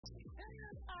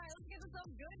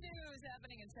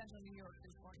happening in central New York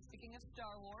this morning. Speaking of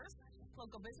Star Wars,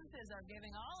 local businesses are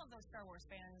giving all of those Star Wars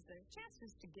fans the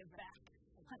chances to give back.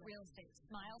 Hunt Real Estate,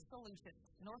 Smile Solutions,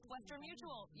 Northwestern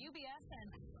Mutual, UBS,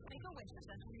 and Make-A-Wish of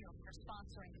Central New York are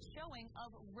sponsoring the showing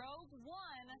of Rogue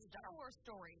One, a Star Wars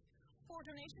story. For a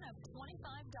donation of $25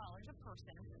 a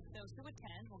person, those who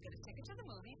attend will get a ticket to the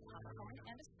movie, popcorn,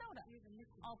 and a soda.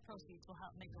 All proceeds will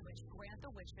help Make-A-Wish grant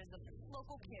the wishes of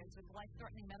local kids with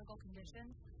life-threatening medical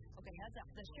conditions. Okay, heads up.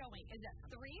 The showing is at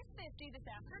 3:50 this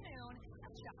afternoon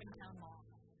at Shoppingtown Mall.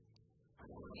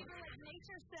 Beaver Lake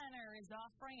Nature Center is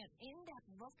offering an in-depth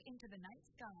look into the night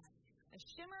sky. The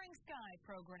Shimmering Sky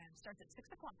program starts at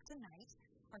 6 o'clock tonight.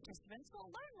 Participants will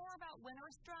learn more about winter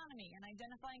astronomy and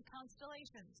identifying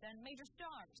constellations and major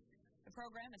stars. The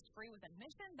program is free with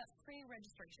admission, but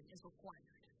pre-registration is required.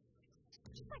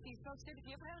 Just like these folks did, if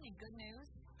you ever have any good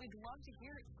news, we'd love to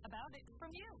hear about it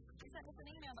from you. Send us an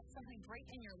email about something great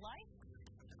in your life.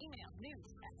 Email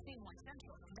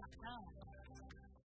news@cnycentral.com.